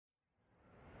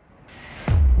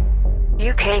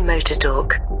UK Motor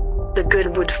Talk, the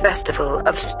Goodwood Festival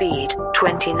of Speed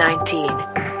 2019.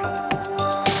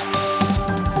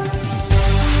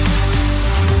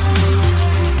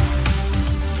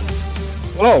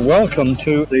 Well, welcome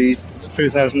to the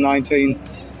 2019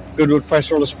 Goodwood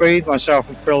Festival of Speed. Myself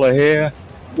and Phil are here.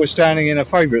 We're standing in a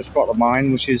favourite spot of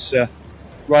mine, which is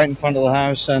right in front of the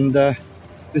house, and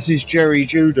this is Jerry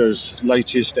Judah's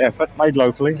latest effort, made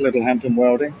locally, Littlehampton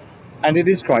Welding, and it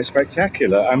is quite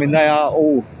spectacular. I mean, they are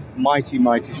all mighty,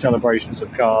 mighty celebrations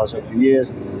of cars over the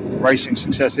years, racing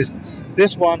successes.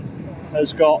 This one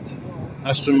has got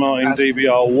Aston Martin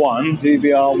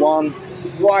DBR1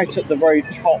 right at the very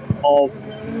top of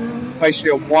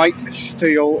basically a white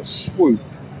steel swoop.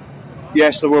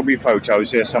 Yes, there will be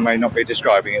photos. Yes, I may not be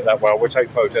describing it that well. We'll take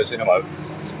photos in a moment.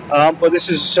 But this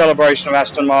is a celebration of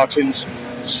Aston Martin's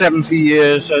 70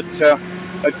 years at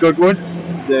Goodwood.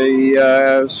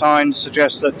 The sign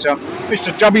suggests that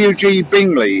Mr. W.G.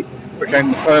 Bingley became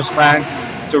the first man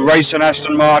to race an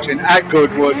Aston Martin at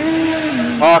Goodwood,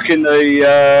 marking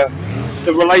the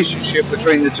relationship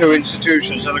between the two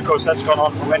institutions. And of course, that's gone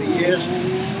on for many years.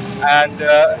 And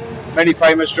many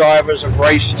famous drivers have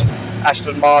raced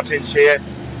Aston Martins here.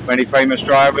 Many famous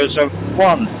drivers have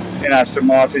won in Aston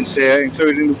Martins here,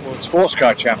 including the World Sports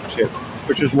Car Championship,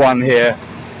 which was won here.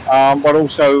 But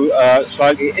also,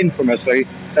 slightly infamously,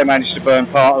 they managed to burn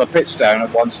part of the pits down at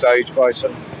one stage by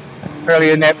some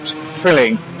fairly inept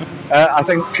filling. I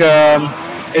think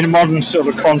in modern sort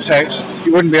of context,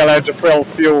 you wouldn't be allowed to fill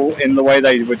fuel in the way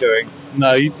they were doing.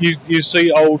 No, you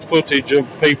see old footage of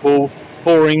people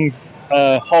pouring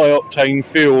high-octane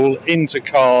fuel into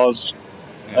cars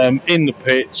in the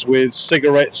pits with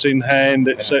cigarettes in hand,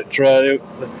 etc.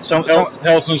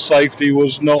 Health and safety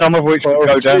was not... Some of which would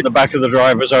go down the back of the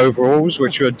driver's overalls,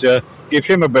 which would give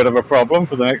him a bit of a problem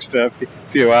for the next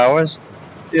few hours.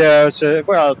 Yeah,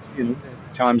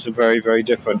 times are very, very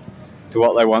different to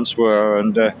what they once were,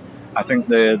 and I think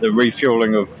the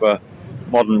refueling of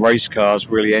modern race cars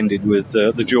really ended with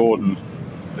the Jordan,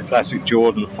 the classic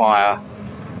Jordan fire,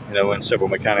 when several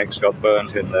mechanics got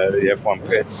burnt in the F1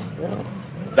 pits.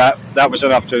 That was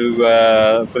enough for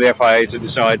the FIA to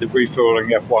decide that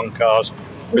refueling F1 cars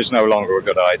was no longer a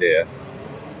good idea.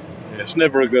 It's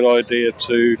never a good idea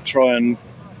to try and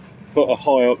put a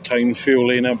high-octane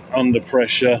fuel in under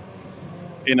pressure,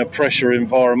 in a pressure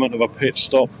environment of a pit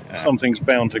stop. Yeah. Something's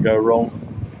bound to go wrong.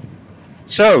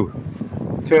 So,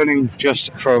 turning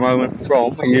just for a moment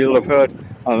you'll have heard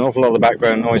an awful lot of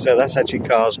background noise there. That's actually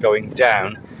cars going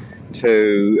down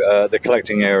to the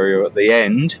collecting area at the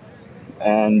end,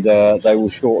 and they will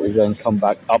shortly then come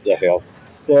back up the hill.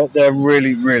 They're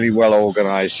really, really well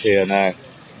organised here now.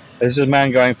 There's a man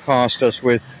going past us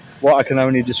with what I can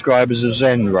only describe as a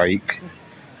Zen rake.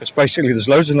 Because basically there's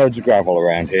loads and loads of gravel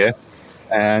around here,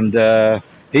 and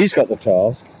he's got the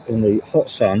task in the hot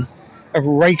sun of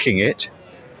raking it,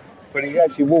 but he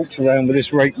actually walks around with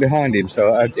this rake behind him,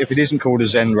 so if it isn't called a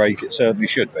Zen rake, it certainly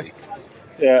should be.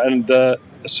 Yeah, and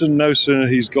no sooner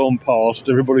he's gone past,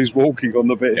 everybody's walking on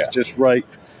the bit, it's just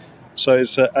raked. So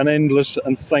it's an endless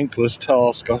and thankless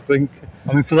task, I think.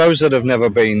 I mean, for those that have never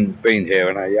been here,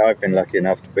 and I've been lucky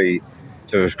enough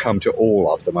to have come to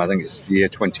all of them, I think it's year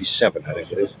 27, I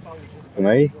think it is, for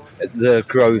me. The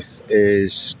growth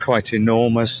is quite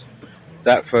enormous.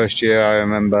 That first year, I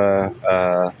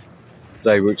remember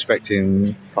they were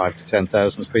expecting 5,000 to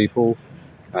 10,000 people.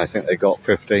 I think they got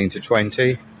 15 to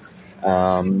 20.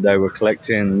 They were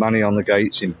collecting money on the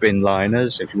gates in bin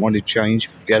liners. If you wanted change,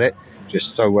 forget it.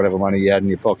 Just throw whatever money you had in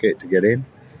your pocket to get in.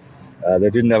 They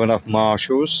didn't have enough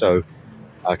marshals, so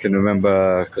I can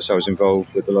remember, because I was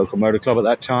involved with the local motor club at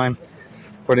that time,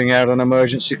 putting out an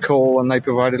emergency call, and they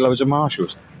provided loads of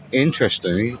marshals.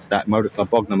 Interestingly, that motor club,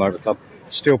 Bognor Motor Club,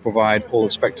 still provide all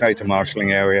the spectator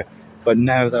marshalling area, but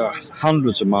now there are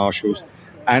hundreds of marshals,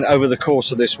 and over the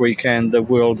course of this weekend there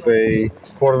will be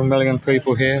 250,000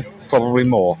 people here, probably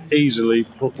more. Easily,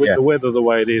 with the weather the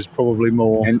way it is, probably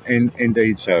more.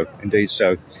 Indeed so.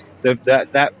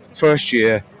 That first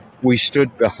year we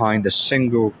stood behind a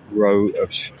single row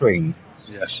of string,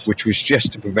 which was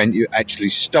just to prevent you actually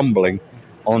stumbling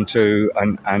onto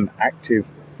an active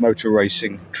motor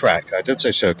racing track. I don't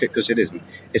say circuit because it isn't.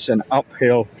 It's an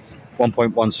uphill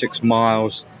 1.16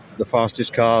 miles. The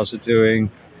fastest cars are doing,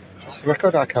 what's the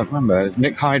record? I can't remember.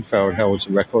 Nick Heidfeld holds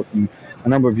the record from a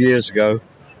number of years ago.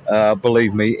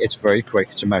 Believe me, it's very quick.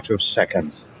 It's a matter of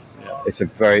seconds. Yeah. It's a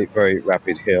very, very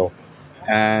rapid hill.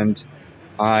 And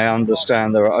I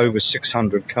understand there are over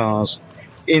 600 cars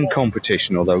in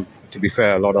competition, although, to be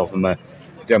fair, a lot of them are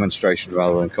demonstration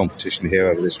rather than competition here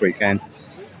over this weekend.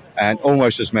 And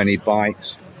almost as many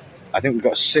bikes, I think we've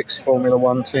got 6 Formula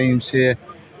One teams here.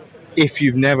 If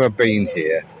you've never been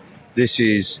here, this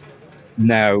is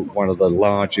now one of the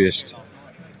largest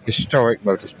historic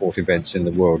motorsport events in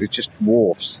the world. It just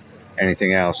dwarfs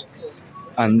anything else.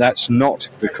 And that's not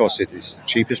because it is the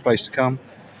cheapest place to come.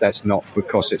 That's not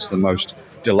because it's the most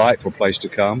delightful place to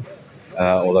come,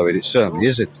 although it certainly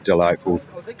is a delightful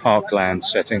parkland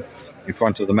setting in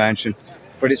front of the mansion.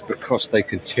 But it's because they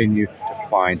continue to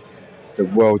find the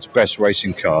world's best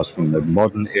racing cars from the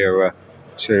modern era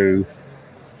to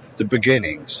the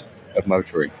beginnings of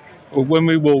motoring. Well, when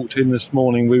we walked in this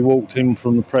morning, we walked in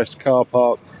from the Press car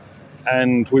park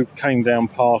and we came down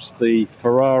past the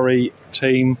Ferrari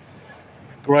team.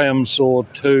 Graham saw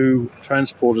 2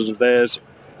 transporters of theirs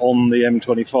on the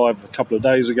M25 a couple of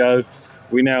days ago.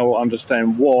 We now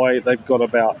understand why. They've got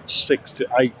about 6 to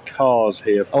 8 cars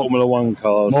here, Formula One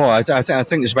cars. More, I think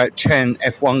there's about 10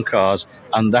 F1 cars,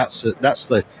 and that's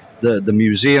the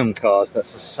museum cars.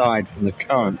 That's aside from the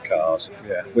current cars,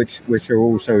 which are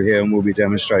also here and will be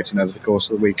demonstrating over the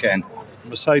course of the weekend.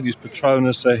 Mercedes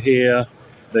Petronas are here.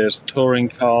 There's touring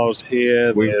cars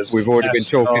here. We've already been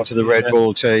talking to the Red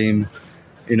Bull team.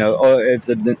 You know,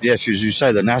 yes, as you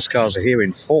say, the NASCARs are here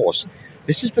in force.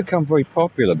 This has become very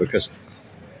popular because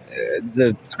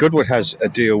the Goodwood has a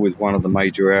deal with one of the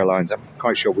major airlines. I'm not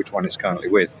quite sure which one it's currently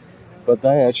with, but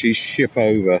they actually ship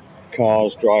over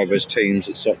cars, drivers, teams,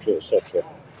 etc., etc.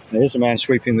 And here's a man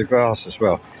sweeping the grass as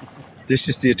well. This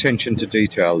is the attention to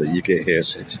detail that you get here.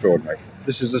 It's extraordinary.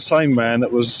 This is the same man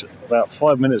that was about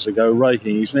 5 minutes ago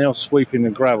raking. He's now sweeping the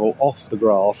gravel off the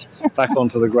grass, back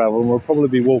onto the gravel, and we'll probably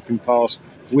be walking past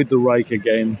with the rake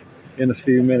again in a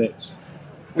few minutes.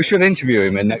 We should interview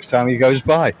him next time he goes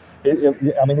by.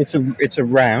 I mean, it's a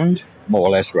round, more or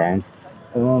less round.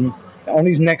 On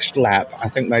his next lap, I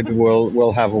think maybe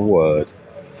we'll have a word.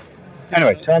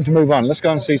 Anyway, time to move on. Let's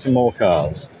go and see some more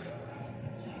cars.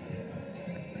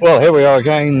 Well, here we are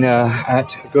again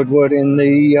at Goodwood in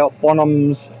the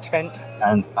Bonhams tent,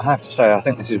 and I have to say I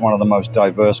think this is one of the most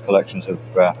diverse collections of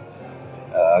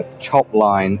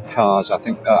top-line cars I've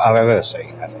ever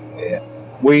seen. I think here.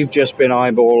 We've just been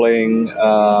eyeballing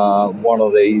one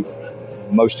of the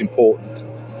most important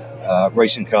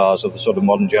racing cars of the sort of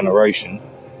modern generation,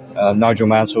 Nigel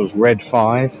Mansell's Red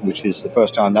 5, which is the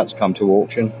first time that's come to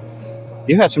auction.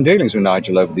 You've had some dealings with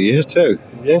Nigel over the years too.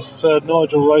 Yes,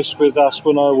 Nigel raced with us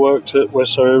when I worked at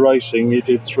West Surrey Racing. He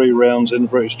did 3 rounds in the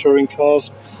British Touring Cars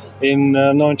in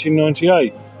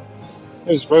 1998.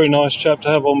 It was a very nice chap to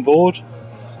have on board.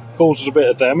 Caused us a bit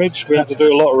of damage. We had to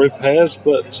do a lot of repairs,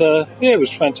 but it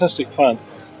was fantastic fun.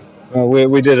 Well,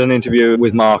 we did an interview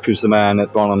with Mark, who's the man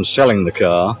at Bonhams selling the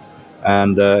car,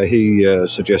 and he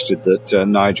suggested that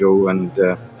Nigel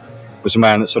was a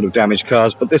man that sort of damaged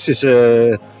cars, but this is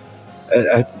a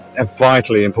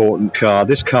vitally important car.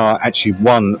 This car actually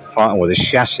won 5, or the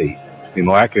chassis, to be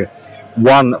more accurate,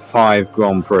 won 5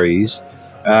 Grand Prix,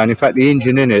 and in fact the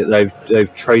engine in it,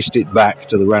 they've traced it back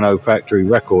to the Renault factory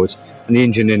records, and the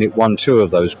engine in it won 2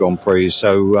 of those Grand Prix,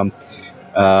 so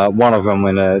one of them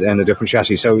in a different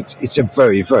chassis, so it's a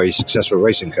very, very successful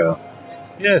racing car.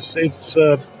 Yes, it's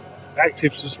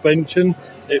active suspension.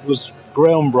 It was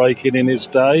groundbreaking in its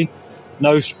day.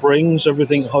 No springs,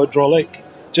 everything hydraulic,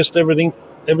 just everything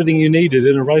you needed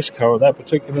in a race car at that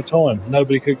particular time.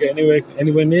 Nobody could get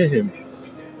anywhere near him.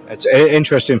 It's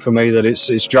interesting for me that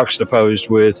it's juxtaposed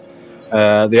with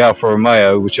the Alfa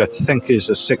Romeo, which I think is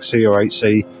a 6C or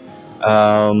 8C,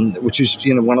 which is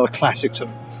one of the classics of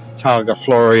Targa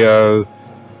Florio,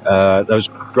 those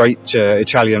great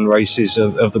Italian races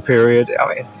of the period.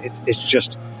 I mean, it's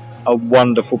just a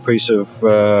wonderful piece of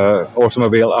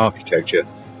automobile architecture.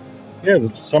 Yeah,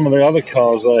 some of the other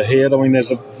cars that are here, I mean,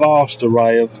 there's a vast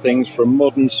array of things from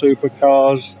modern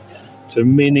supercars to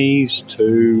Minis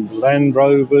to Land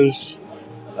Rovers,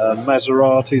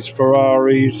 Maseratis,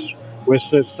 Ferraris. We're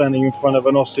standing in front of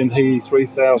an Austin Healey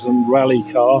 3000 rally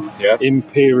car in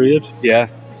period. Yeah,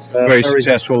 very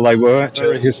successful they were.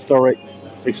 Very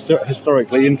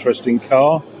historically interesting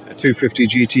car. A 250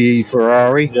 GTE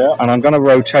Ferrari. Yeah. And I'm going to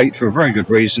rotate for a very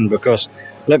good reason, because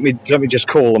let me just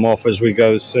call them off as we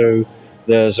go through.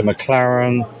 There's a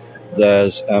McLaren,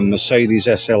 there's a Mercedes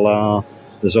SLR,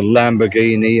 there's a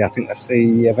Lamborghini, I think that's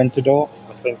the Aventador.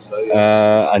 I think so,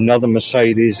 yeah. Another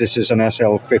Mercedes, this is an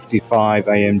SL55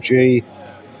 AMG.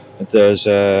 There's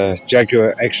a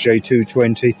Jaguar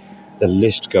XJ220. The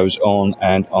list goes on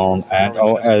and on and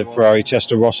on. Ferrari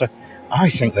Testarossa. I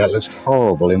think that looks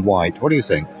horrible in white. What do you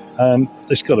think?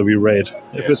 It's got to be red.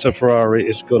 If it's a Ferrari,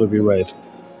 it's got to be red.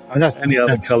 I mean, any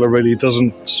other colour really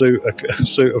doesn't suit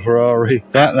a Ferrari.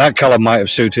 That colour might have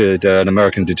suited an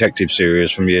American Detective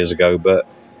series from years ago, but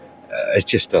it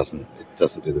just doesn't. It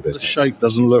doesn't do the The business. shape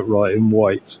doesn't look right in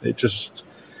white. It just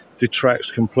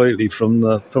detracts completely from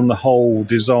the whole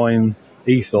design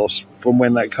ethos from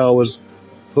when that car was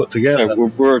put together. So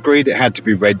we're agreed it had to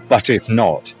be red, but if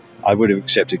not, I would have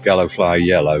accepted Gallowfly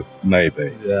yellow,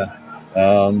 maybe. Yeah.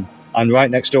 And right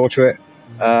next door to it,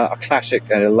 a classic,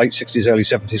 a late 60s, early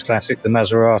 70s classic, the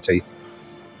Maserati.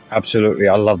 Absolutely,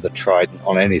 I love the Trident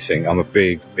on anything. I'm a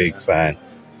big, big fan.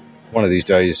 One of these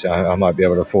days, I might be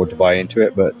able to afford to buy into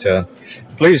it, but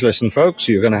please listen, folks.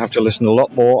 You're going to have to listen a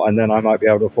lot more, and then I might be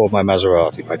able to afford my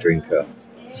Maserati, my dream car.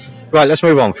 Right, let's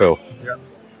move on, Phil. Yeah.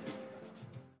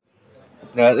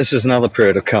 Now, this is another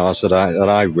period of cars that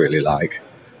I really like.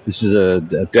 This is a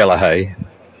Delahaye,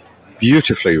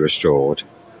 beautifully restored.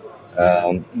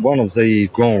 One of the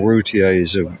Grand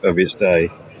Routiers of its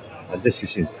day. And this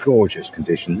is in gorgeous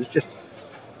conditions. It's just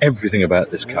everything about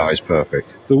this car is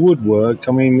perfect. The woodwork,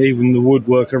 I mean, even the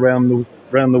woodwork around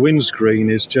the windscreen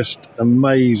is just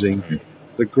amazing. Mm-hmm.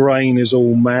 The grain is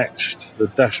all matched. The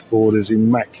dashboard is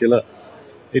immaculate.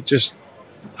 It just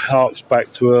harks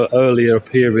back to an earlier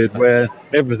period where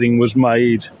everything was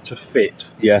made to fit.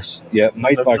 Yes, yeah,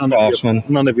 made by craftsmen.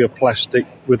 None of your plastic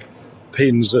with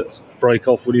pins that break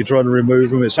off when you're trying to remove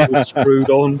them. It's all screwed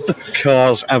on.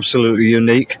 Cars absolutely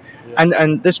unique.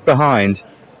 And this behind,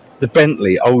 the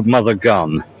Bentley Old Mother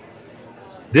Gun.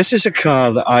 This is a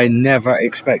car that I never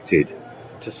expected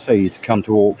to see to come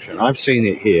to auction. I've seen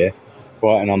it here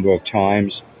quite a number of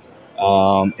times.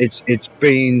 It's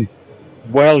been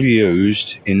well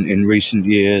used in recent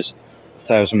years.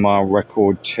 1,000-mile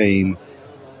record team.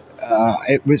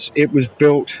 It was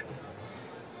built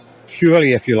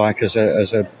purely, if you like, as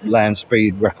a land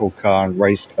speed record car and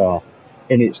race car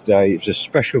in its day. It's a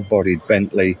special bodied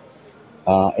Bentley.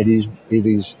 It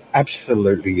is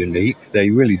absolutely unique.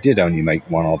 They really did only make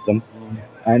one of them,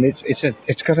 and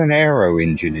it's got an aero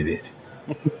engine in it.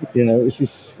 You know, which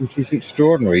is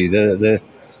extraordinary.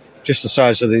 Just the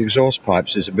size of the exhaust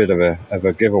pipes is a bit of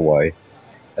a giveaway.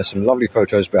 There's some lovely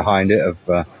photos behind it of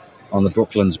on the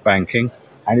Brooklands banking,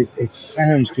 and it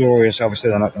sounds glorious.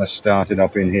 Obviously, they're not going to start it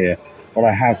up in here, but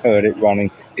I have heard it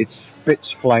running. It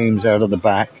spits flames out of the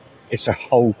back. It's a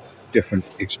whole different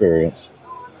experience.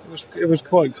 It was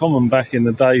quite common back in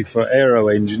the day for aero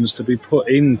engines to be put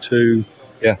into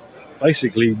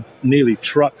basically nearly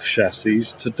truck chassis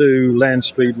to do land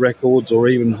speed records or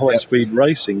even high speed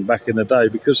racing back in the day,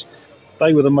 because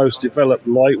they were the most developed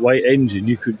lightweight engine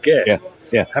you could get.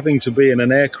 Having to be in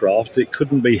an aircraft, it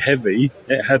couldn't be heavy,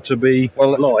 it had to be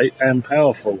light and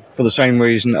powerful. For the same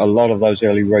reason, a lot of those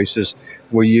early racers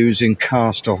were using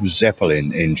cast-off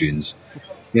Zeppelin engines,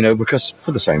 you know, because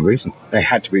for the same reason. They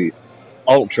had to be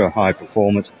ultra high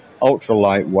performance, ultra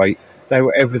lightweight. They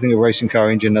were everything a racing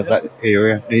car engine of that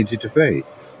era needed to be.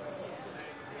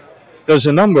 There's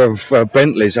a number of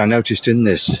Bentleys I noticed in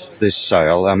this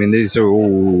sale. I mean, these are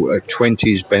all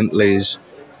 20s Bentleys.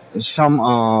 Some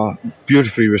are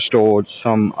beautifully restored.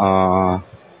 Some are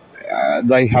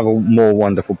they have a more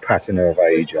wonderful patina of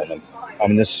age on them. I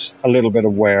mean, there's a little bit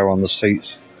of wear on the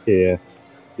seats here.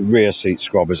 The rear seat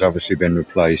scrub has obviously been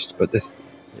replaced, but this.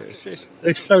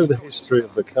 They show the history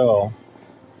of the car,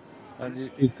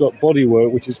 and you've got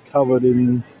bodywork which is covered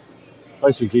in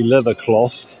basically leather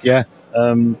cloth. Yeah.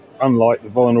 Unlike the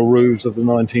vinyl roofs of the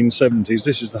 1970s,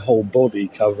 this is the whole body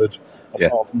covered,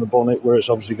 apart from the bonnet, where it's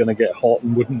obviously going to get hot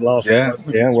and wouldn't last. Yeah.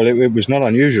 Well, it was not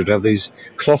unusual to have these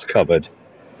cloth covered.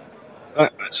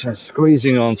 So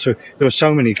squeezing on through. There are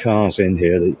so many cars in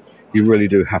here that you really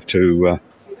do have to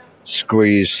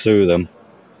squeeze through them.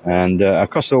 And of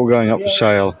course, they're all going up for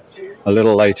sale a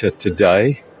little later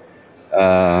today.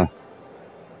 Aston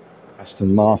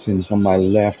Martin's on my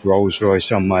left,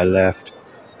 Rolls-Royce on my left.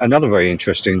 Another very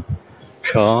interesting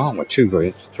car, well,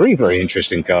 three very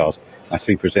interesting cars I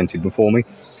see presented before me.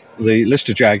 The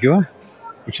Lister Jaguar,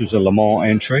 which is a Le Mans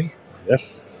entry.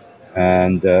 Yes.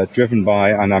 And driven by,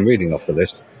 and I'm reading off the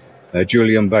list,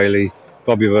 Julian Bailey,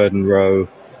 Bobby Verden-Rowe,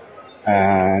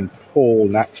 and Paul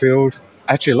Knapfield.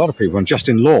 Actually, a lot of people, and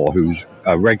Justin Law, who's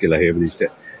a regular here with his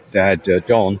dad,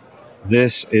 Don.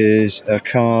 This is a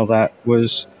car that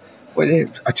was,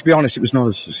 to be honest, it was not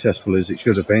as successful as it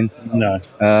should have been. No.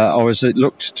 Or as it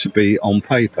looked to be on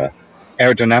paper.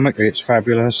 Aerodynamically, it's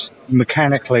fabulous.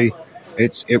 Mechanically,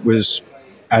 it was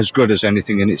as good as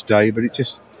anything in its day, but it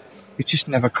just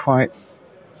never quite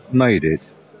made it.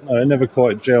 No, it never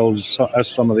quite gelled as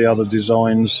some of the other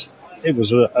designs. It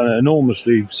was an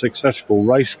enormously successful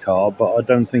race car, but I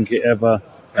don't think it ever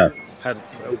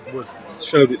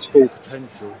showed its full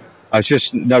potential. I was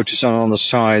just noticing on the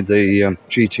side the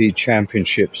GT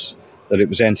Championships that it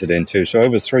was entered into. So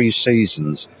over 3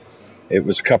 seasons, it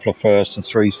was a couple of firsts and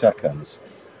 3 seconds.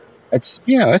 It's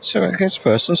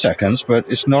firsts and seconds, but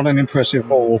it's not an impressive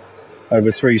haul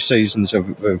over 3 seasons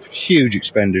of huge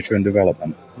expenditure and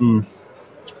development.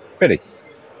 Pity.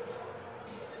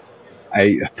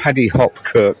 A Paddy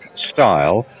Hopkirk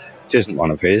style, it isn't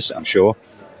one of his, I'm sure.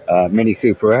 Mini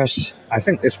Cooper S. I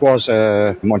think this was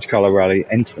a Monte Carlo Rally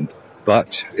entrant,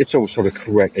 but it's all sort of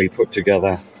correctly put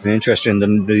together. And interesting,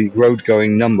 the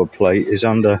road-going number plate is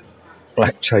under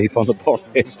black tape on the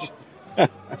bonnet.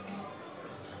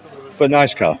 But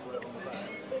nice car.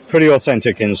 Pretty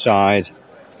authentic inside.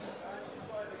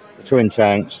 The twin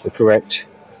tanks, the correct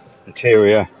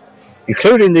interior,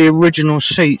 including the original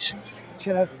seats.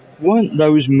 You know, weren't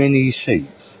those mini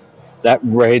seats, that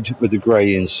red with the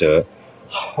grey insert,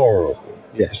 horrible?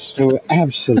 Yes. They were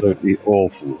absolutely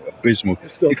awful, abysmal.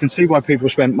 You can see why people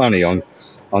spent money on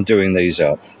doing these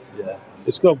up. Yeah.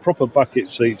 It's got proper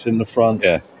bucket seats in the front,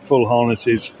 full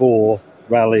harnesses for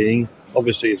rallying.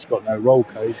 Obviously, it's got no roll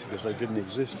cage because they didn't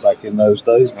exist back in those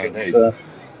days. But,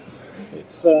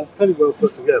 it's pretty well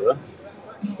put together.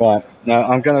 Right, now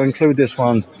I'm going to include this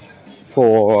one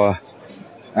for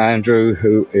Andrew,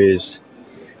 who is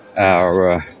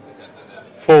our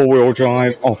four-wheel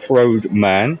drive off-road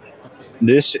man.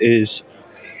 This is,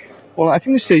 well, I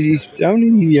think this is the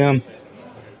only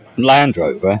Land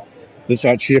Rover that's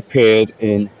actually appeared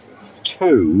in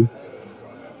 2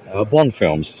 Bond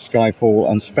films,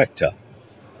 Skyfall and Spectre,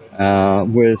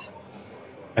 with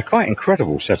a quite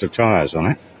incredible set of tyres on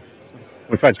it.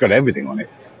 In fact, it's got everything on it.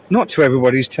 Not to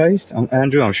everybody's taste,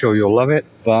 Andrew, I'm sure you'll love it,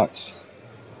 but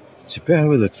it's a bit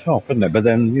over the top, isn't it? But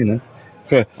then, you know,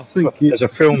 as a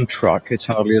film truck, it's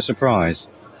hardly a surprise.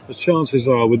 The chances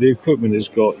are, with the equipment it's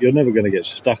got, you're never going to get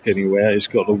stuck anywhere. It's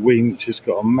got a winch, it's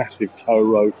got a massive tow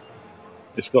rope,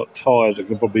 it's got tyres that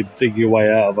can probably dig your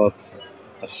way out of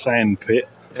a sand pit.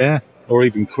 Yeah. Or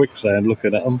even quicksand,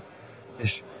 looking at them.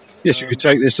 Yes, you could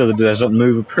take this to the desert and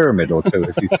move a pyramid or two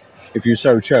if you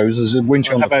so chose. There's a winch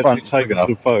on the front. I've actually taken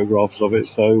some photographs of it,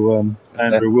 so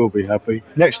Andrew will be happy.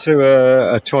 Next to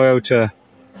a Toyota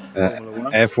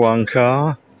F1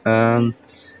 car.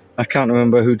 I can't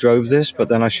remember who drove this, but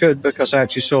then I should, because I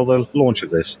actually saw the launch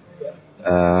of this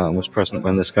and was present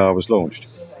when this car was launched.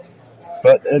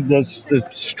 But the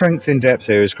strength in depth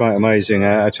here is quite amazing.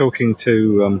 Talking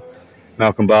to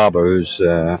Malcolm Barber, who's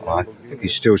I think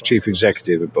he's still chief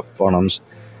executive at Bonhams,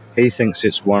 he thinks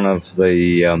it's one of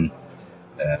the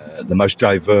most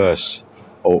diverse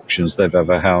auctions they've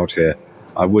ever held here.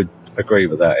 I would agree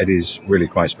with that. It is really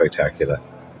quite spectacular.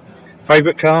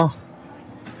 Favourite car?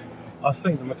 I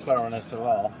think the McLaren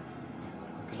SLR,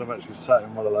 because I've actually sat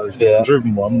in one of those. Yeah.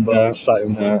 Driven one, but I've sat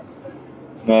in one.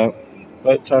 No.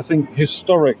 But I think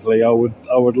historically, I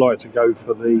would like to go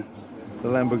for the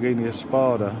Lamborghini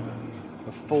Espada,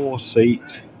 a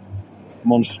 4-seat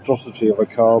monstrosity of a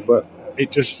car, but it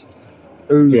just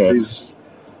oozes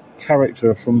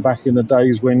character from back in the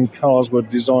days when cars were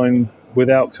designed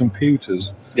without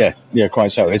computers. Yeah,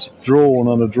 quite so. It's drawn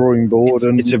on a drawing board.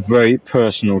 It's a very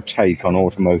personal take on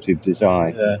automotive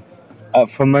design. Yeah.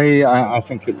 For me, I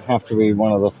think it would have to be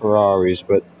one of the Ferraris,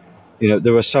 but you know,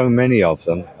 there are so many of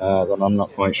them that I'm not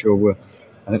quite sure.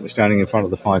 I think we're standing in front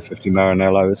of the 550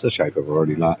 Maranello. It's the shape I've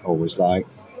always liked.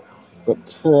 But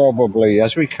probably,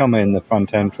 as we come in, the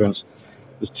front entrance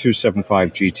was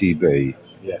 275 GTB.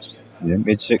 Yes. Yeah,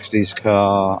 mid-60s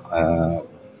car.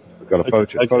 We've got a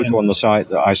photo on the site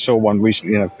that I saw one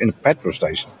recently in a petrol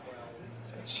station.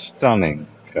 Stunning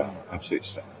car, absolutely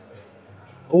stunning.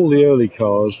 All the early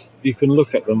cars, you can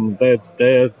look at them,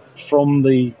 they're from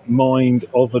the mind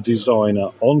of a designer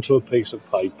onto a piece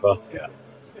of paper. Yeah.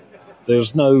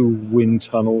 There's no wind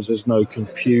tunnels, there's no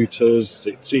computers,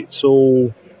 it's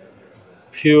all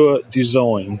pure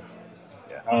design.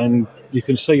 Yeah. And you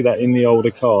can see that in the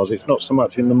older cars. It's not so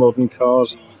much in the modern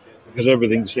cars, because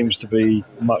everything seems to be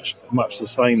much the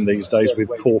same these days with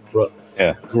corporate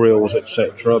grills,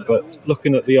 etc. But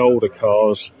looking at the older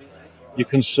cars, you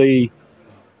can see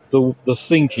the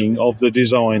thinking of the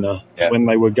designer when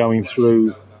they were going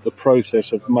through the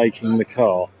process of making the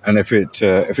car. And if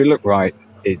it looked right,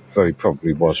 it very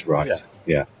probably was right.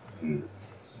 Yeah.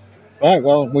 Right,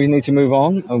 well, we need to move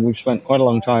on. We've spent quite a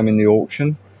long time in the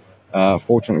auction.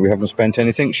 Fortunately, we haven't spent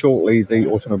anything. Shortly, the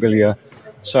Automobilia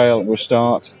sale will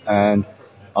start, and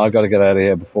I've got to get out of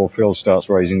here before Phil starts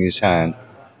raising his hand.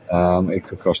 It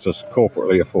could cost us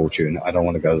corporately a fortune. I don't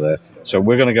want to go there. So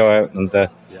we're going to go out and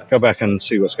go back and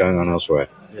see what's going on elsewhere.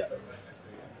 Yeah.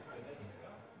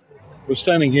 We're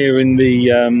standing here in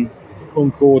the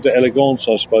Concours d'Elegance,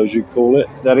 I suppose you'd call it.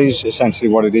 That is essentially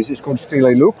what it is. It's called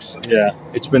Style Luxe. Yeah.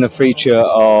 It's been a feature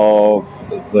of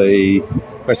the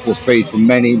Festival of Speed for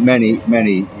many, many,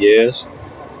 many years,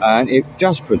 and it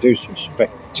does produce some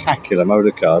spectacular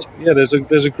motor cars. Yeah, there's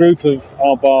a group of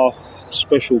Arbath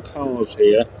special cars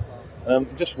here.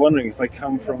 Just wondering if they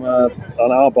come from an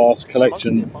Arbath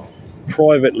collection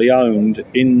privately owned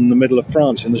in the middle of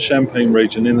France, in the Champagne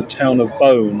region, in the town of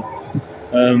Beaune,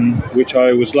 which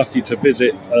I was lucky to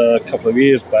visit a couple of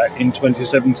years back in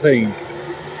 2017.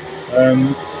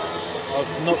 I'm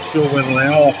not sure whether they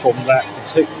are from that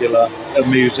particular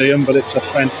museum, but it's a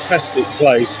fantastic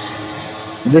place.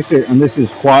 This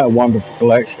is quite a wonderful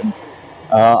collection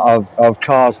of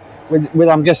cars with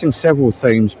I'm guessing several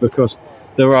themes, because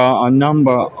there are a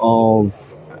number of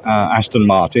Aston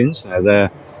Martins.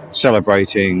 They're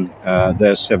celebrating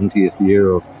their 70th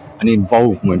year of an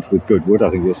involvement with Goodwood, I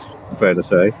think it's fair to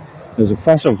say. There's a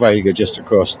Fossil Vega just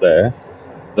across there.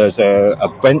 There's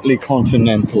a Bentley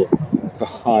Continental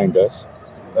behind us.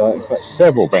 In fact,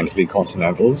 several Bentley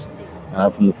Continentals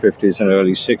from the 50s and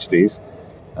early 60s.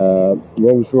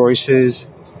 Rolls Royces.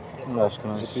 What else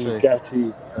can I see?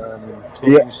 Bugatti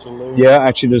TV Saloon. Yeah,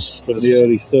 actually there's from the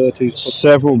early 30s.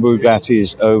 Several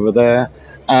Bugattis over there.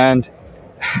 And,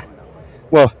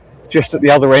 well, just at the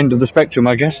other end of the spectrum,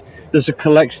 I guess, there's a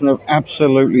collection of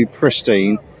absolutely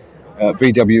pristine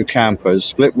VW campers,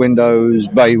 split windows,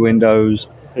 bay windows,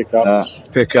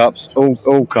 pickups,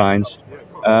 all kinds,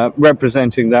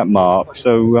 representing that mark.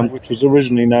 So, which was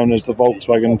originally known as the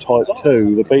Volkswagen Type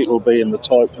 2, the Beetle being the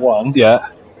Type 1. Yeah.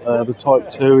 The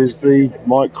Type 2 is the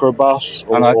microbus.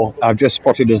 And I've just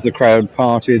spotted, as the crowd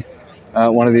parted,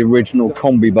 one of the original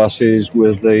combi buses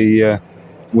with the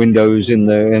windows in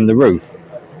the roof.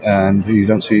 And you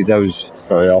don't see those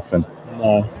very often.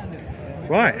 No.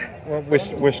 Right. Well,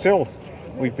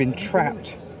 we've been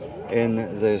trapped in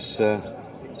this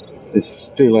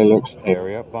Stilo-Lux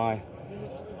area by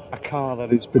a car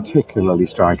that is particularly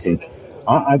striking.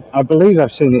 I believe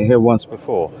I've seen it here once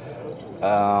before,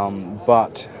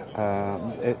 but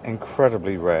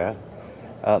incredibly rare.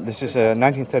 This is a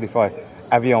 1935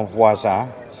 Avion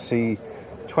Voisin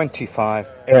C25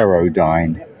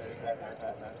 Aerodyne.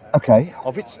 Okay,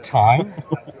 of its time.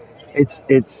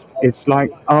 It's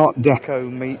like Art Deco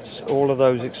meets all of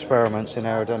those experiments in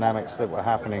aerodynamics that were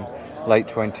happening late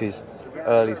 20s,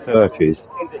 early 30s.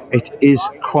 It is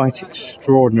quite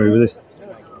extraordinary with this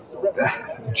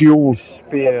dual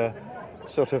spear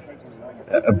sort of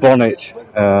bonnet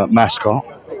mascot.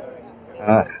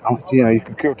 You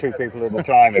could kill two people at a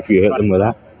time if you hit them with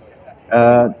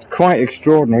that. Quite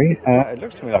extraordinary. It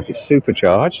looks to me like it's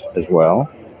supercharged as well.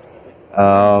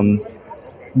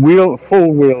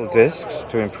 Full wheel discs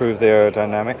to improve the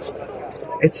aerodynamics.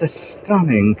 It's a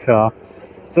stunning car.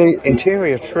 The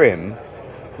interior trim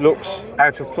looks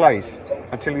out of place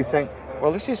until you think,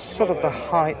 well, this is sort of the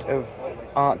height of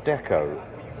Art Deco.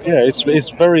 Yeah, it's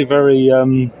very, very.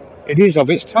 It is of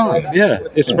its time. Yeah,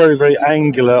 it's very, very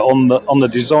angular on the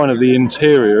design of the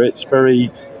interior. It's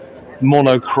very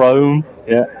monochrome.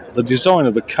 Yeah. The design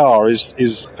of the car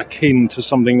is akin to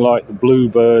something like the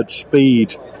Bluebird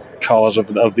Speed cars of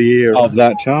the era. Of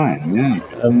that time,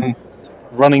 yeah.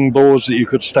 Running boards that you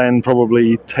could stand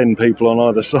probably 10 people on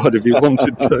either side if you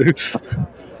wanted to.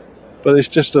 But it's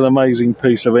just an amazing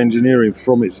piece of engineering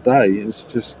from its day.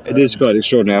 It is quite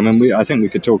extraordinary. I mean, I think we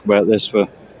could talk about this for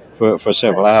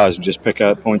several hours and just pick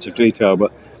out points of detail.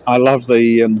 But I love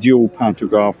the dual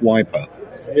pantograph wiper.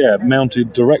 Yeah,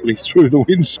 mounted directly through the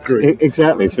windscreen.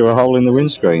 Exactly, through a hole in the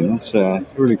windscreen. That's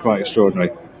really quite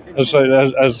extraordinary. So,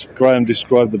 as Graham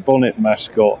described the bonnet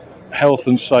mascot, health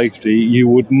and safety, you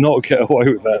would not get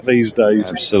away with that these days.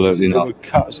 Absolutely not. It would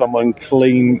cut someone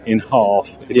clean in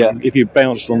half. If you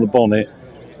bounced on the bonnet,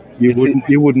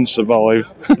 you wouldn't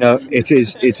survive. No, it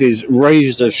is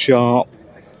razor sharp.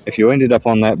 If you ended up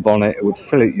on that bonnet, it would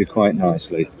fillet you quite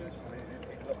nicely.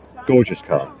 Gorgeous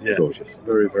car. Yeah, gorgeous.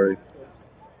 Very, very.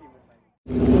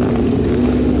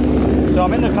 So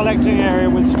I'm in the collecting area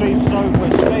with Steve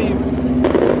Stoker. Steve,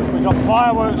 we've got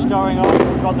fireworks going on,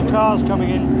 we've got the cars coming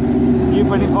in. You've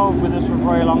been involved with this for a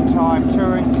very long time,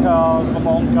 touring cars, Le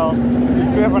Mans cars,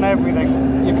 you've driven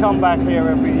everything. You come back here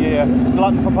every year.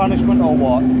 Glutton for punishment or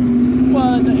what?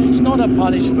 Well, it's not a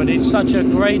punishment, it's such a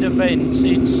great event.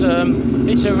 It's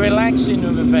a relaxing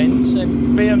event,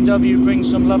 and BMW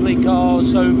brings some lovely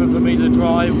cars over for me to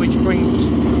drive, which brings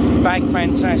back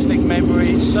fantastic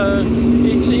memories. So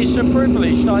it's a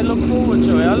privilege. I look forward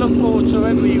to it. I look forward to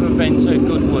every event at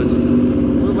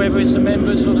Goodwood, whether it's the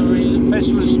members or the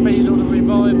Festival of Speed or the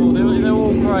Revival. They're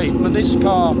all great. But this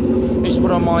car is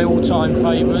one of my all-time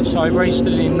favourites. I raced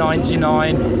it in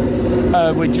 '99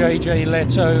 with JJ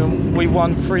Leto. We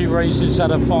won 3 races out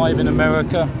of 5 in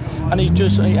America. and it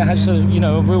has a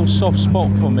a real soft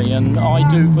spot for me, and I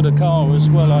do for the car as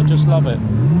well. I just love it.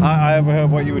 I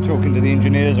overheard what you were talking to the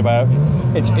engineers about.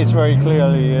 It's very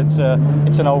clearly it's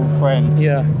an old friend.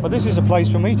 Yeah. But this is a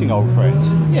place for meeting old friends.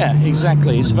 Yeah,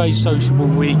 exactly. It's a very sociable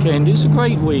weekend. It's a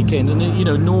great weekend,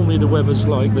 and normally the weather's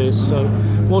like this, so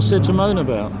what's there to moan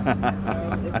about?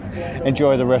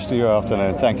 Enjoy the rest of your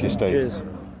afternoon. Thank you, Steve. Cheers.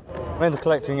 We're in the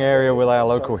collecting area with our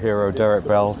local hero, Derek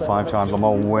Bell, 5-time Le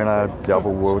Mans winner,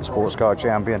 double world sports car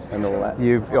champion. And all that.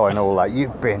 And all that.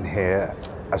 You've been here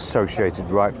associated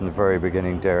right from the very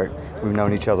beginning, Derek. We've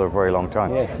known each other a very long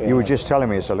time. Yes, You were just telling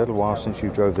me it's a little while since you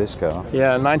drove this car.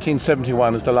 Yeah,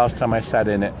 1971 is the last time I sat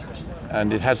in it,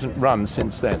 and it hasn't run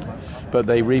since then. But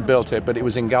they rebuilt it, but it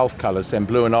was in Gulf colours, then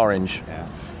blue and orange. Yeah.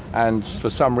 And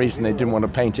for some reason they didn't want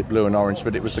to paint it blue and orange,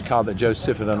 but it was the car that Joe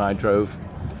Sifford and I drove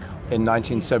in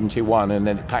 1971, and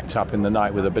then it packed up in the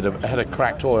night with it had a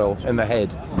cracked oil in the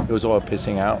head. It was oil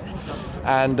pissing out.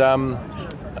 And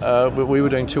we were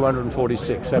doing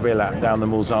 246 every lap down the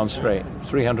Mulsanne Straight,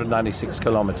 396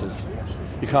 kilometres.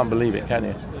 You can't believe it, can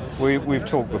you? We've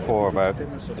talked before about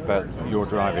your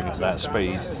driving at that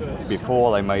speed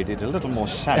before they made it a little more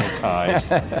sanitised.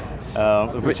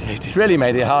 Which It's really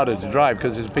made it harder to drive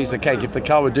because it's a piece of cake. If the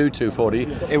car would do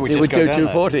 240, it would go down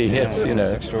 240. there. Yes, Yeah,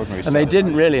 it's extraordinary And they stuff.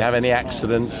 didn't really have any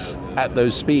accidents at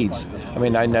those speeds. I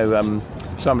mean, I know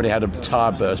somebody had a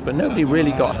tyre burst, but nobody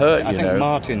really got hurt. I think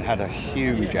Martin had a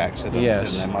huge accident.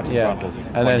 Yes, didn't they? Martin yeah. Brundle.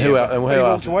 And then who else? But he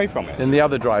walked away from it. And the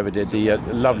other driver did, the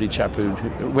lovely chap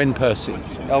Wyn Percy.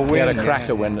 Oh, he had a Wyn,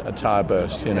 cracker yeah. when a tyre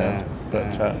burst, Yeah.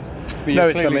 But But no, you're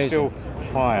it's clearly amazing. still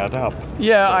fired up.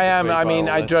 Yeah, so to I am. speak, I by mean,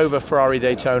 all I this. drove a Ferrari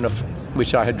Daytona,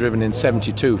 which I had driven in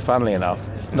 '72. Funnily enough,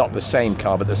 not the same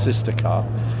car, but the sister car,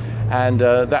 and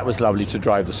that was lovely to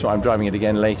drive. I'm driving it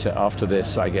again later after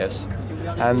this, I guess.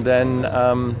 And then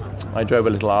I drove a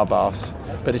little Arbath,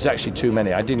 but it's actually too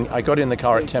many. I got in the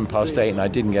car at 8:10, and I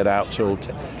didn't get out till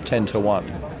 10 to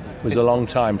 1. It was a long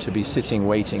time to be sitting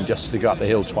waiting just to go up the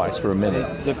hill twice for a minute.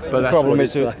 The But that's problem what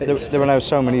is it's that like. there are now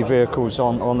so many vehicles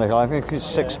on the hill. I think it's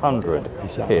 600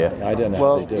 here. I don't know how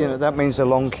Well, they do it. that means a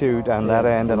long queue down that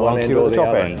end and a One long end queue or at the the top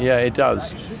other. end. Yeah, it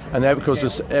does. And then,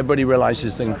 because everybody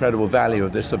realises the incredible value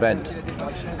of this event.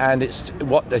 And it's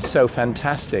what is so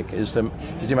fantastic is the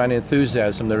amount of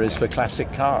enthusiasm there is for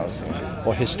classic cars,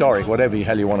 or historic, whatever the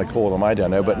hell you want to call them, I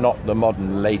don't know, but not the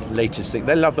modern latest thing.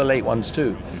 They love the late ones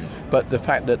too. But the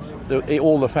fact that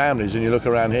all the families, and you look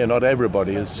around here, not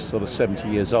everybody is sort of 70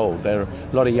 years old. There are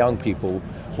a lot of young people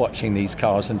watching these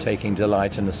cars and taking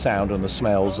delight in the sound and the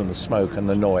smells and the smoke and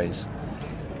the noise.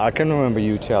 I can remember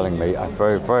you telling me a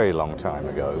very, very long time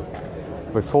ago,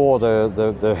 before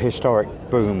the historic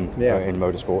boom in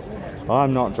motorsport,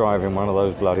 I'm not driving one of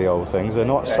those bloody old things. They're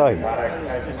not safe.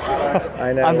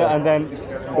 I know. And then.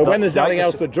 But when there's nothing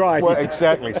else to drive, Well,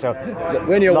 exactly. So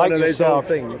when you're like one of those yourself,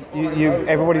 old things.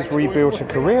 everybody's rebuilt a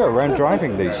career around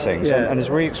driving these things and has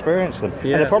re-experienced them.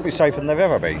 Yeah. And they're probably safer than they've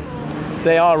ever been.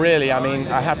 They are really. I mean,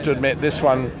 I have to admit, this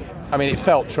one, I mean, it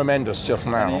felt tremendous just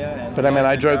now. But I mean,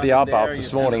 I drove the Arbath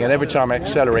this morning, and every time I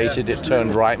accelerated, it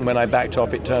turned right, and when I backed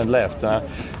off, it turned left.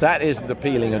 That isn't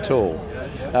appealing at all.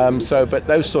 But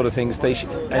those sort of things,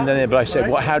 but I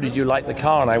said, how did you like the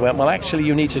car? And I went, well, actually,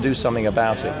 you need to do something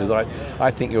about it, because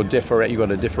I think you've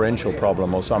got a differential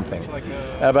problem or something.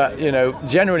 But,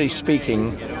 generally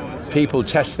speaking, people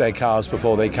test their cars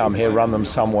before they come here, run them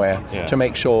somewhere to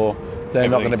make sure they're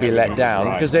not going to be let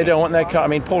down, because they don't want their car. I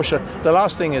mean, Porsche, the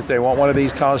last thing is they want one of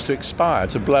these cars to expire,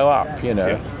 to blow up,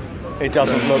 Yeah. It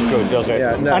doesn't look good, does it?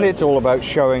 Yeah, no. And it's all about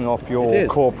showing off It your is.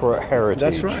 corporate heritage.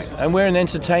 That's right. And we're in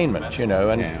entertainment,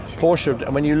 and Porsche,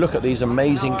 when you look at these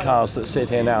amazing cars that sit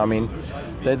here now, I mean,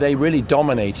 they really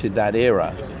dominated that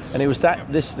era. And it was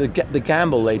the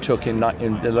gamble they took in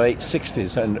the late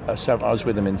 60s, and I was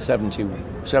with them in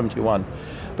 71.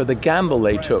 But the gamble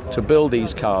they took to build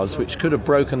these cars, which could have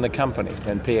broken the company,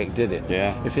 and Piëch did it.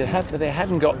 Yeah. If they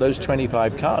hadn't got those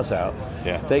 25 cars out,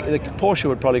 the Porsche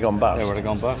would probably gone bust. They would have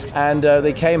gone bust. And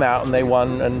they came out and they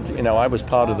won, and I was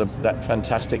part of that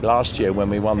fantastic last year when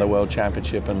we won the World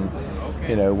Championship and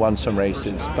won some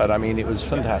races. But I mean, it was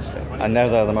fantastic. And now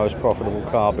they're the most profitable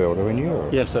car builder in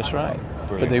Europe. Yes, that's right.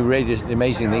 Brilliant. But the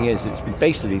amazing thing is, it's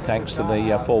basically thanks to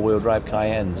the four-wheel drive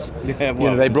Cayennes. Yeah,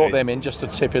 well, they brought them in just to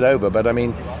tip it over. But I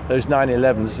mean, those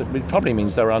 911s, it probably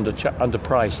means they're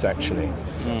underpriced actually.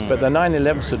 But the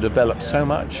 911s have developed so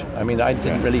much. I mean, I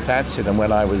didn't really fancy them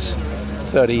when I was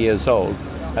 30 years old,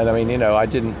 and I mean, I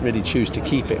didn't really choose to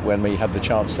keep it when we had the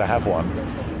chance to have one.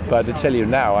 But to tell you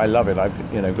now, I love it.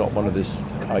 I've got one of this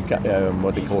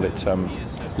what do you call it?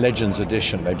 Legends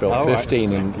edition. They built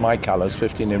 15 in my colours,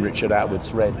 15 in Richard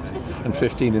Atwood's red, and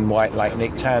 15 in white like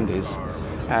Nick Tandy's.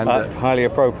 And highly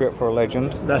appropriate for a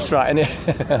legend. That's right. And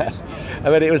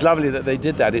it was lovely that they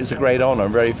did that. It was a great honour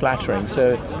and very flattering.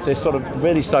 So they sort of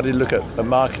really started to look at the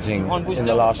marketing in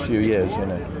the last few years.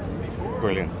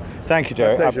 Brilliant. Thank you,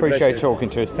 Joe. I appreciate talking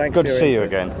to you. Good to see you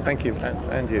again. Thank you,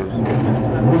 and you.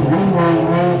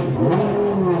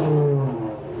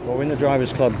 Well, we're in the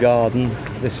Drivers Club garden.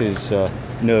 This is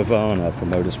Nirvana for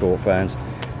motorsport fans.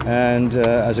 And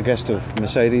as a guest of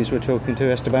Mercedes, we're talking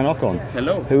to Esteban Ocon.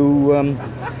 Hello. Who,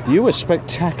 you were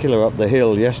spectacular up the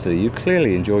hill yesterday. You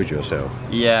clearly enjoyed yourself.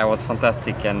 Yeah, it was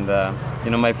fantastic. And,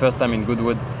 my first time in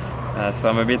Goodwood. So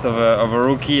I'm a bit of a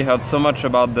rookie. Heard so much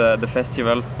about the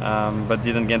festival, but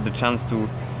didn't get the chance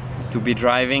to be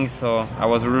driving. So I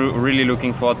was really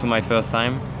looking forward to my first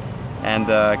time. And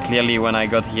clearly when I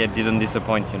got here, it didn't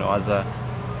disappoint, as a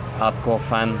hardcore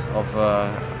fan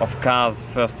of cars,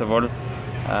 first of all.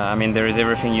 There is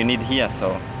everything you need here,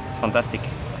 so it's fantastic.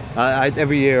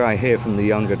 Every year I hear from the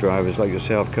younger drivers like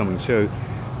yourself coming through,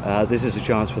 this is a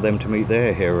chance for them to meet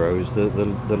their heroes,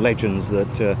 the legends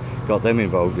that got them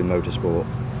involved in motorsport.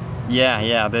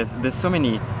 Yeah, there's so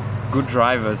many good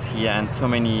drivers here and so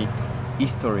many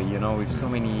history, with so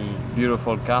many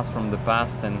beautiful cars from the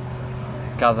past and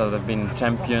cars that have been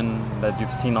champion that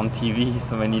you've seen on TV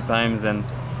so many times. And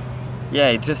yeah,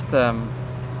 it's just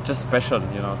special,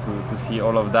 to see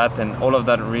all of that and all of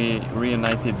that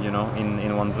reunited,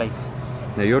 in one place.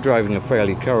 Now you're driving a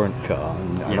fairly current car,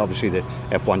 and obviously the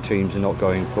F1 teams are not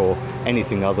going for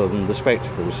anything other than the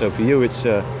spectacle. So for you, it's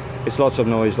lots of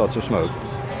noise, lots of smoke.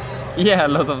 Yeah, a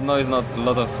lot of noise, not a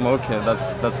lot of smoke.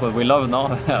 That's what we love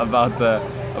now about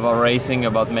racing,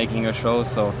 about making a show.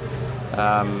 So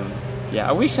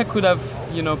I wish I could have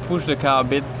pushed the car a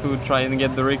bit to try and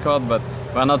get the record, but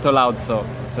we're not allowed, so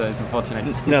it's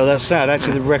unfortunate. No, that's sad.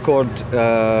 Actually, the record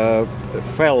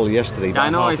fell yesterday by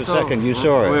half a second. You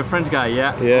saw it. With a French guy,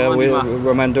 yeah. Yeah, with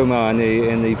Romain Dumas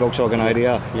in the Volkswagen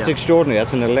IDR. Yeah. It's extraordinary.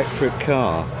 That's an electric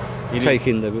car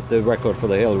taking the record for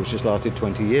the hill, which has lasted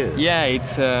 20 years. Yeah,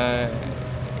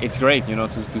 it's great,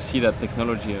 to see that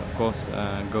technology, of course,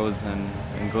 goes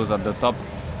at the top.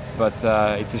 But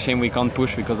it's a shame we can't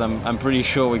push, because I'm pretty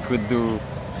sure we could do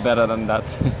better than that.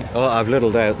 Well, I've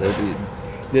little doubt that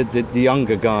the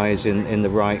younger guys in the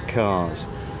right cars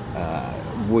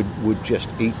would just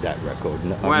eat that record,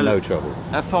 no trouble.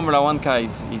 A Formula One car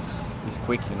is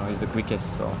quick, is the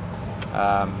quickest. So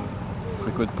if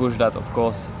we could push that, of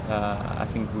course, I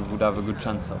think we would have a good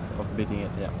chance of beating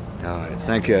it. Yeah. All right.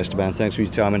 Thank you, Esteban. Thanks for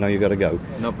your time. I know you got to go.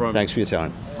 No problem. Thanks for your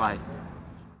time. Bye.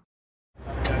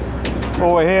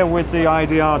 Well, we're here with the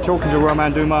IDR talking to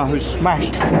Romain Dumas, who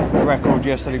smashed the record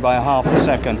yesterday by half a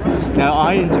second. Now,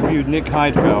 I interviewed Nick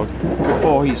Heidfeld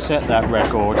before he set that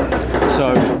record.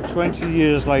 So 20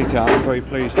 years later, I'm very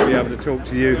pleased to be able to talk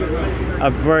to you. A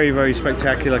very, very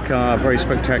spectacular car, a very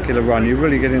spectacular run. You're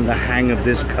really getting the hang of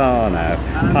this car now.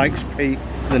 Pikes Peak,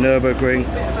 the Nürburgring,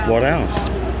 what else?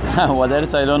 What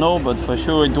else, I don't know, but for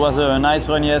sure it was a nice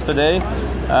run yesterday.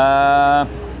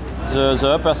 The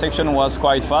upper section was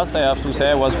quite fast, I have to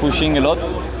say. I was pushing a lot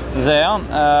there.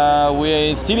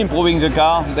 We're still improving the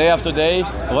car day after day,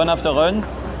 run after run.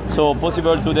 So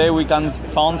possible today we can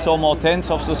find some more tenths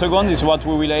of the second is what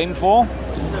we will aim for.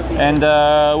 And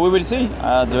we will see.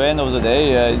 At the end of the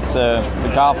day,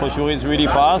 the car for sure is really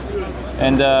fast.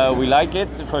 And we like it,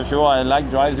 for sure. I like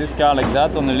drive this car like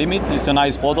that on the limit. It's a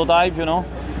nice prototype,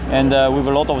 and with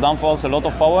a lot of downforce, a lot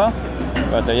of power.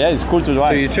 But it's cool to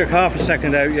drive. So you took half a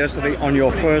second out yesterday on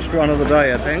your first run of the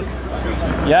day, I think.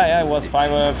 Yeah, it was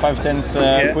 5 tenths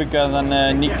quicker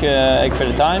than Nick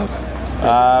Heidfeld times.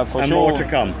 For and sure. More to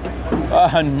come.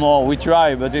 And more, we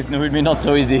try, but it will be not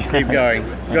so easy. Keep going.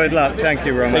 Good luck. Thank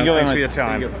you, Romain. Thanks for your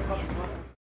time.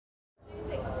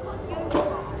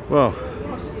 Well,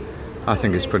 I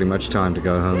think it's pretty much time to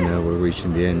go home now. We're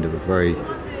reaching the end of a very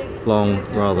long,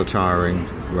 rather tiring,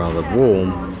 rather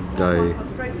warm day,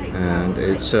 and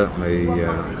it certainly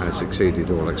has exceeded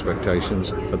all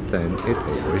expectations, but then it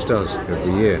always does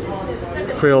every year.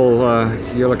 Phil,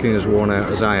 you're looking as worn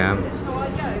out as I am.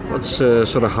 What's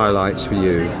sort of highlights for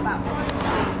you?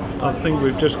 I think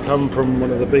we've just come from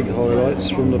one of the big highlights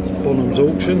from the Bonhams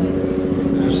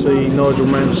auction to see Nigel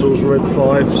Mansell's Red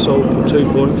 5 sold for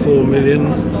 2.4 million,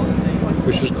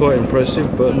 which was quite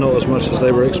impressive, but not as much as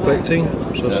they were expecting.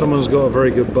 So someone's got a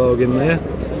very good bargain there.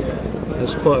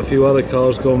 There's quite a few other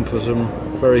cars gone for some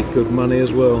very good money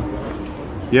as well.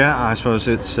 Yeah, I suppose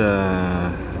it's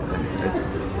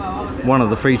one of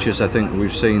the features I think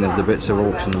we've seen of the bits of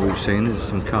auction we've seen is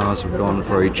some cars have gone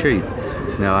very cheap.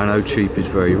 Now I know cheap is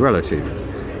very relative,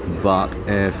 but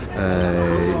if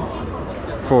a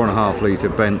 4.5 litre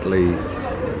Bentley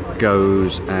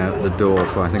goes out the door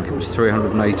for, I think it was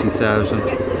 380,000,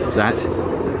 that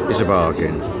is a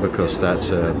bargain, because that's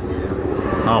a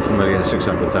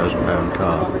 £500,600,000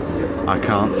 car. I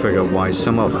can't figure why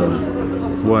some of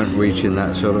them weren't reaching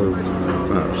that sort of,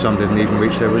 well, some didn't even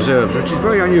reach their reserves, which is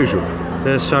very unusual.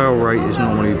 Their sale rate is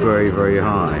normally very, very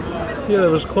high. Yeah, there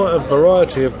was quite a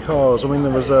variety of cars. I mean,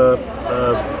 there was a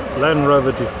Land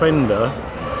Rover Defender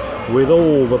with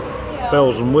all the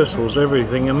bells and whistles,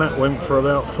 everything, and that went for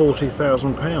about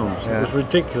 £40,000. Yeah. It was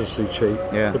ridiculously cheap.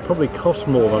 Yeah. It probably cost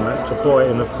more than that to buy it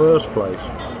in the first place,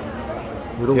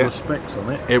 with all Yeah. the specs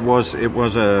on it. It was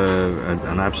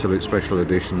an absolute special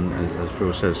edition, as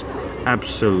Phil says,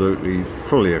 absolutely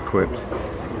fully equipped,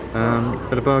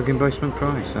 at a bargain basement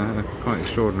price. Quite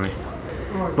extraordinary.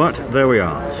 But there we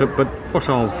are. So, but what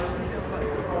of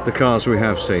the cars we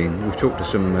have seen? We've talked to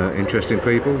some interesting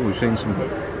people. We've seen some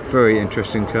very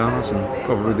interesting cars, and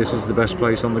probably this is the best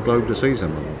place on the globe to see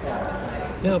some of them.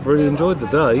 Yeah, I've really enjoyed the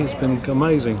day. It's been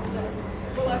amazing.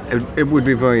 It would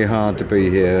be very hard to be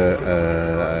here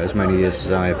as many years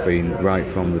as I have been, right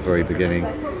from the very beginning,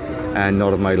 and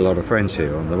not have made a lot of friends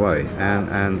here on the way.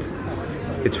 And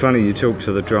it's funny, you talk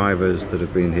to the drivers that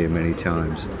have been here many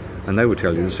times, and they will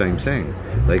tell you the same thing.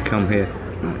 They come here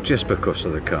not just because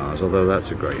of the cars, although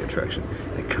that's a great attraction.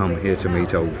 They come here to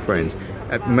meet old friends,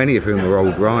 many of whom are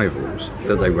old rivals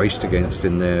that they raced against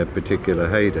in their particular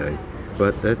heyday.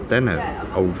 But they're now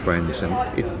old friends, and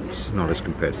it's not as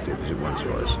competitive as it once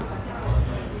was.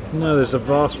 No, there's a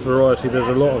vast variety. There's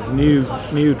a lot of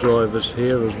new drivers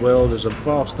here as well. There's a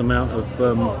vast amount of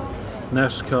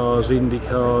NASCARs, Indy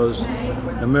cars.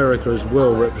 America is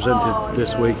well represented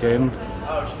this weekend.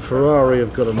 Ferrari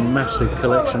have got a massive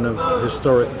collection of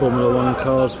historic Formula One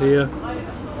cars here.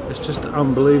 It's just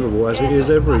unbelievable, as it is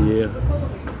every year.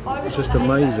 It's just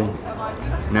amazing.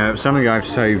 Now, something I've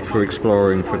saved for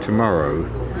exploring for tomorrow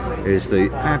is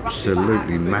the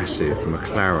absolutely massive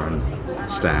McLaren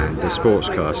stand, the sports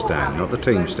car stand, not the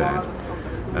team stand.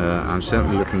 I'm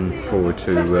certainly looking forward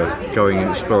to going and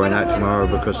exploring that tomorrow,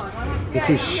 because it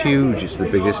is huge. It's the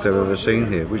biggest I've ever seen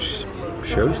here, which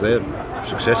shows their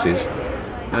successes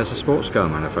as a sports car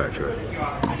manufacturer.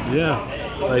 Yeah,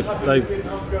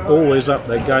 they've always upped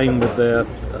their game with their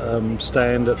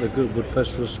stand at the Goodwood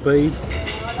Festival of Speed,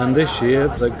 and this year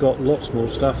they've got lots more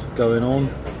stuff going on.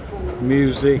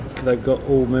 Music, they've got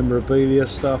all memorabilia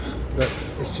stuff.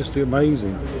 It's just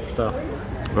amazing stuff.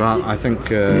 Well, I think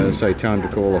say time to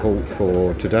call a halt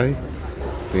for today.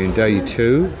 Being day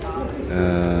 2,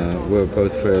 we're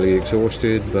both fairly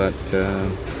exhausted, but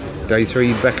day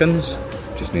 3 beckons.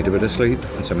 Just need a bit of sleep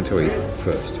and something to eat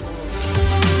first.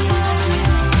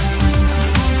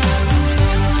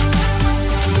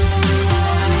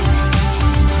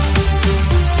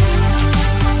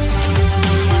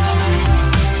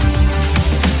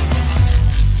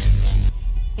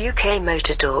 UK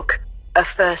Motor Talk, a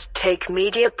First Take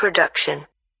Media production.